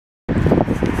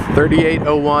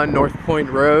3801 North Point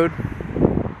Road.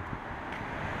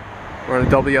 We're on a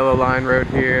double yellow line road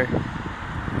here.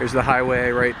 There's the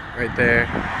highway right there.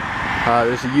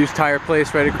 There's a used tire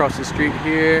place right across the street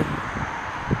here.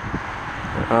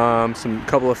 Some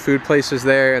couple of food places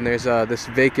there, and there's this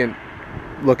vacant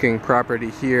looking property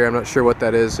here. I'm not sure what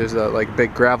that is. There's a like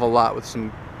big gravel lot with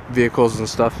some vehicles and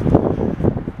stuff.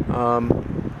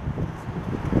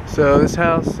 So this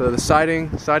house, the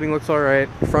siding looks all right.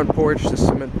 Front porch, the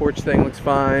cement porch thing looks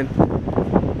fine.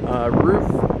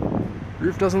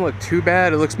 Roof doesn't look too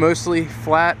bad. It looks mostly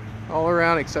flat all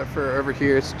around except for over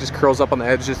here. It just curls up on the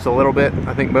edge just a little bit.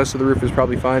 I think most of the roof is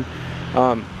probably fine.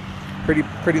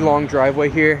 Pretty long driveway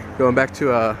here, going back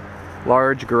to a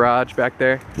large garage back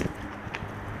there.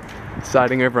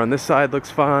 Siding over on this side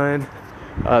looks fine.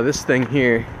 This thing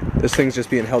here, this thing's just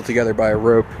being held together by a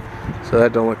rope, so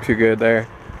that don't look too good there.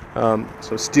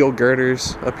 So steel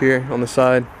girders up here on the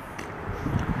side.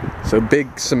 So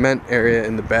big cement area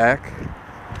in the back.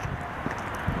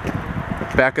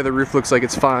 Back of the roof looks like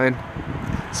it's fine.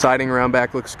 Siding around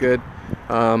back looks good.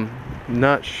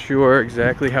 Not sure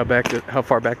exactly how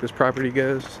far back this property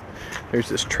goes. There's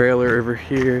this trailer over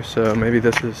here, so maybe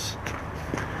there's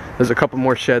a couple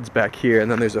more sheds back here, and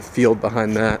then there's a field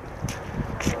behind that.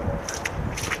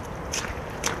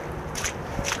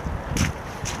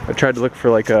 I tried to look for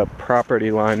like a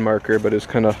property line marker, but it's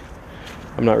kind of,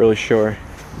 I'm not really sure.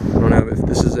 I don't know if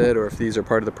this is it or if these are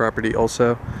part of the property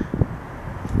also.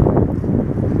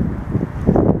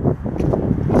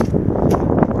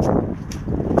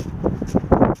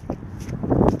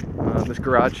 This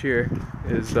garage here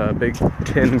is a big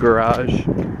tin garage.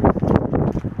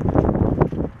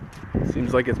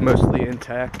 Seems like it's mostly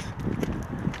intact,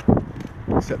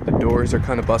 except the doors are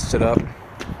kind of busted up.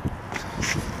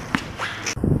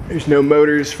 There's no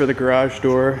motors for the garage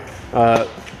door.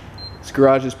 This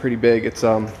garage is pretty big. It's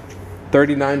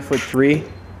 39'3"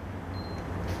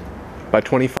 by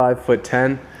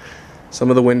 25'10". Some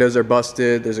of the windows are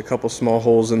busted. There's a couple small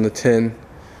holes in the tin,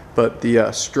 but the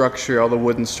structure, all the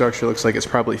wooden structure, looks like it's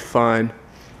probably fine.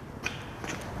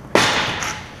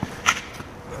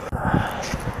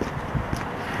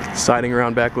 Siding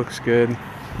around back looks good.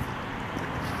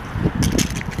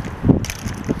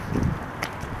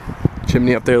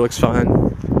 Chimney up there looks fine.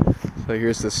 So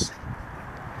here's this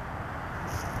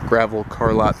gravel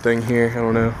car lot thing here. I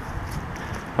don't know.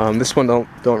 This one don't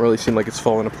really seem like it's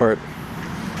falling apart.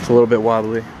 It's a little bit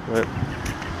wobbly, but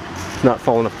it's not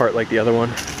falling apart like the other one.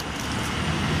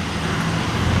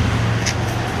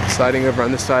 Siding over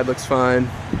on this side looks fine.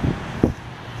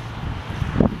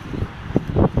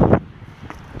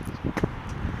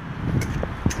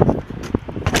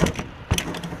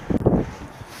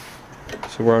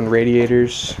 So we're on radiator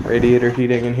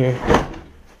heating in here.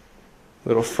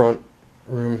 Little front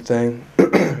room thing,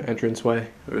 entranceway.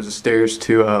 There's a stairs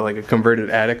to like a converted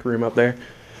attic room up there.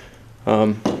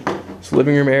 This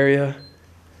living room area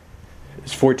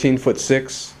is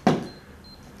 14'6"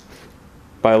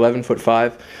 by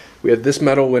 11'5". We have this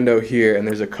metal window here, and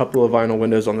there's a couple of vinyl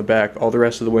windows on the back. All the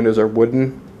rest of the windows are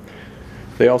wooden.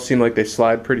 They all seem like they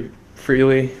slide pretty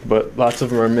freely, but lots of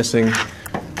them are missing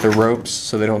the ropes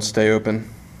so they don't stay open.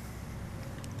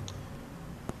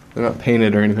 They're not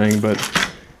painted or anything, but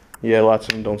yeah, lots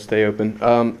of them don't stay open.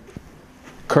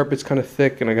 Carpet's kind of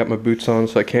thick, and I got my boots on,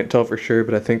 so I can't tell for sure,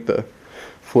 but I think the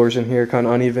floors in here are kind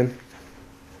of uneven.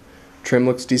 Trim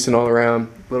looks decent all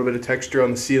around. A little bit of texture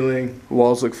on the ceiling.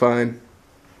 Walls look fine.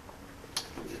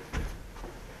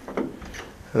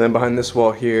 And then behind this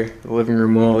wall here, the living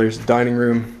room wall, there's the dining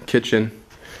room, kitchen.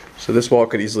 So this wall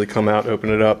could easily come out and open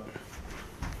it up.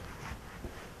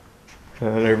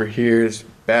 And then over here is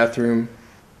bathroom,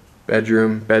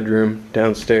 bedroom,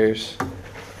 downstairs.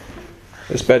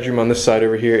 This bedroom on this side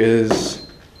over here is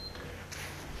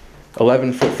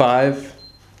 11'5"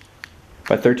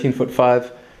 by 13'5".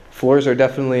 Floors are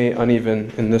definitely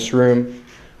uneven in this room.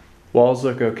 Walls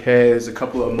look okay. There's a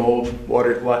couple of mold,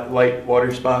 light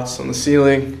water spots on the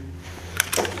ceiling.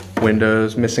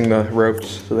 Windows missing the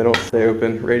ropes so they don't stay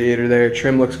open. Radiator there.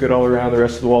 Trim looks good all around. The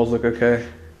rest of the walls look okay.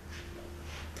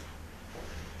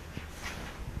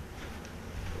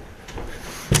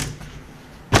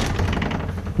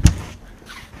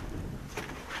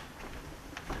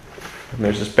 And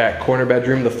there's this back corner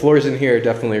bedroom. The floors in here are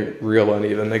definitely real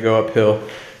uneven. They go uphill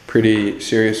pretty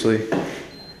seriously.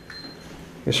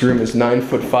 This room is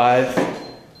 9'5"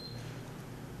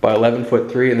 by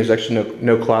 11'3", and there's actually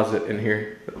no closet in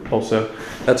here also.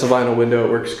 That's a vinyl window,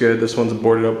 it works good. This one's a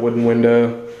boarded up wooden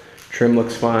window. Trim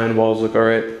looks fine, walls look all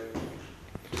right.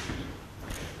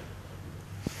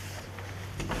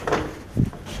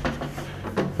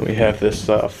 And we have this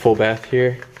full bath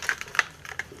here.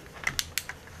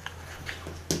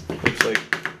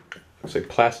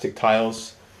 plastic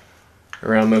tiles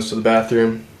around most of the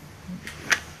bathroom.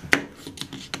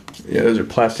 Yeah, those are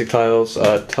plastic tiles.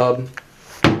 Tub,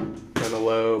 kind of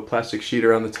low. Plastic sheet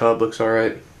around the tub looks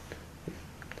alright. I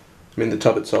mean, the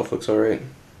tub itself looks alright.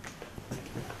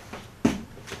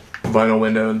 Vinyl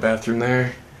window in the bathroom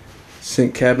there.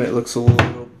 Sink cabinet looks a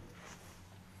little,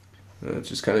 it's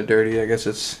just kind of dirty. I guess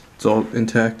it's all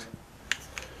intact.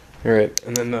 Alright,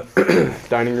 and then the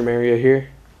dining room area here.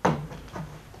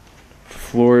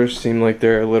 Floors seem like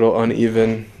they're a little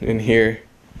uneven in here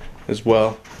as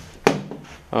well.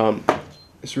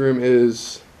 This room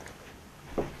is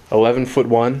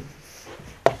 11'1"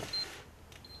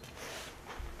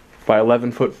 by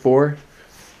 11'4".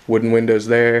 Wooden windows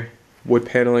there. Wood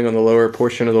paneling on the lower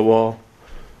portion of the wall.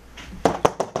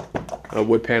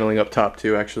 Wood paneling up top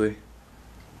too, actually.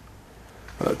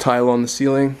 Tile on the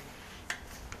ceiling.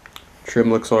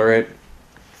 Trim looks alright.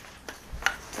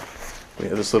 We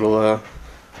have this little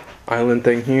island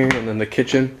thing here, and then the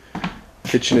kitchen.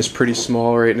 Kitchen is pretty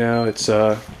small right now. It's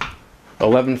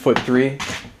 11'3"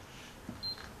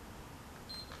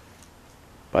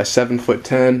 by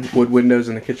 7'10". Wood windows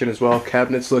in the kitchen as well.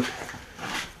 Cabinets look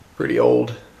pretty old.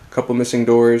 A couple missing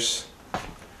doors.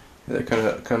 They're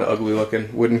kind of ugly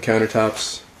looking. Wooden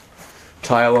countertops.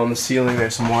 Tile on the ceiling.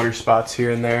 There's some water spots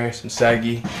here and there. Some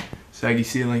saggy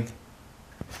ceiling.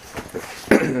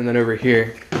 And then over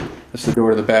here, that's the door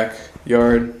to the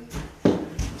backyard.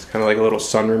 It's kind of like a little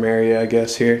sunroom area, I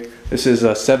guess, here. This is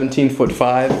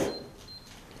 17'5"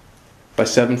 by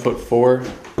 7'4".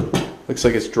 Looks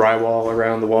like it's drywall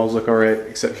around. The walls look alright,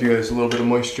 except here there's a little bit of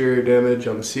moisture damage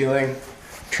on the ceiling.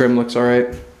 Trim looks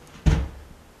alright.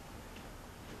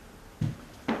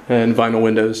 And vinyl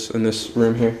windows in this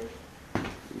room here.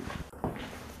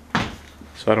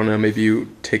 So I don't know, maybe you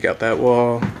take out that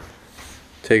wall,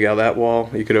 take out that wall.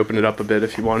 You could open it up a bit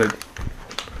if you wanted.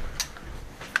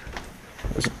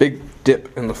 There's a big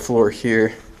dip in the floor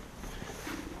here.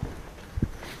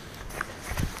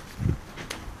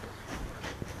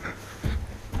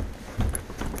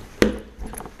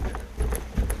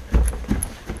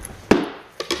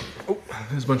 Oh,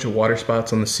 there's a bunch of water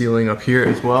spots on the ceiling up here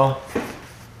as well.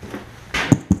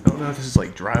 I don't know if this is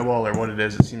like drywall or what it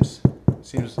is. It seems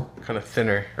kind of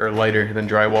thinner or lighter than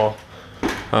drywall.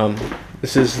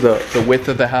 This is the width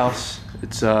of the house.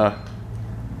 It's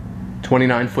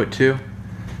 29'2",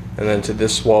 and then to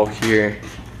this wall here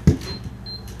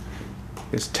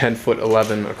is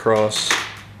 10'11" across.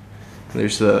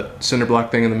 There's the cinder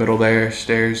block thing in the middle there,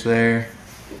 stairs there.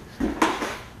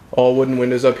 All wooden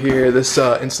windows up here. This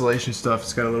insulation stuff,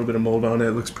 it's got a little bit of mold on it.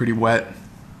 It looks pretty wet.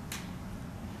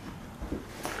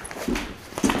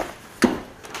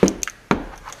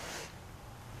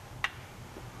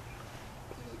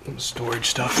 Some storage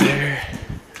stuff there.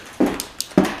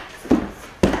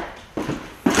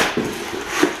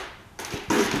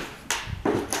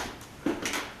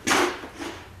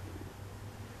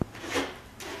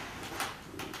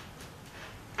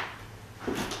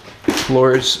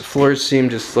 Floors seem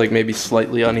just like maybe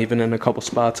slightly uneven in a couple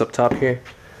spots up top here.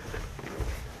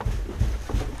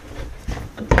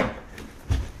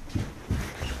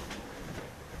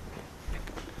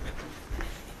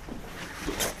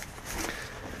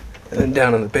 And then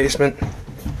down in the basement,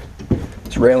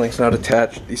 this railing's not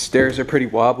attached. These stairs are pretty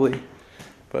wobbly,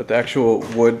 but the actual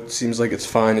wood seems like it's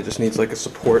fine. It just needs like a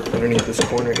support underneath this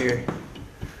corner here.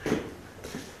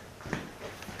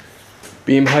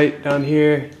 Beam height down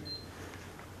here,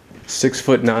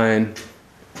 6'9".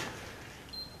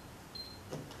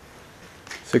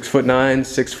 6'9",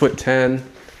 6'10".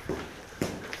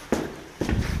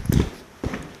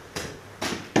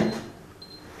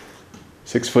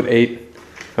 "6'8".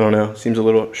 I don't know, seems a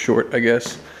little short, I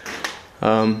guess.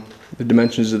 The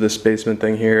dimensions of this basement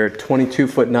thing here are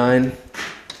 22'9"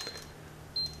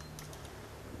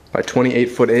 by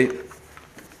 28'8".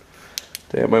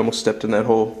 Damn, I almost stepped in that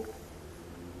hole.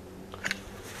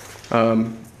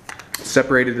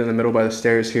 Separated in the middle by the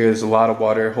stairs here, there's a lot of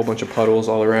water, a whole bunch of puddles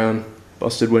all around,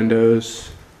 busted windows.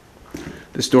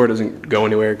 This door doesn't go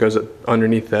anywhere, it goes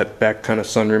underneath that back kind of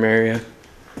sunroom area.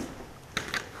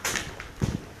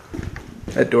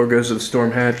 That door goes to the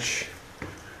storm hatch.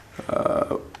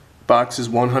 Box is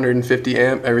 150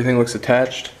 amp, everything looks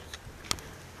attached.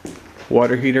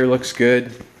 Water heater looks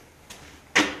good.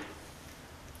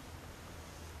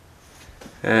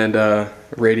 And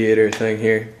radiator thing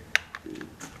here.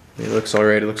 It looks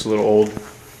alright, it looks a little old.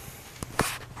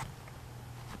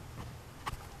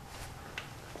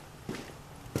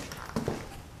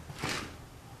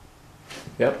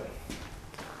 Yep.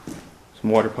 Some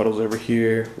water puddles over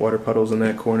here, water puddles in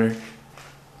that corner.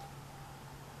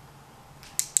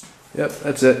 Yep,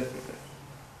 that's it.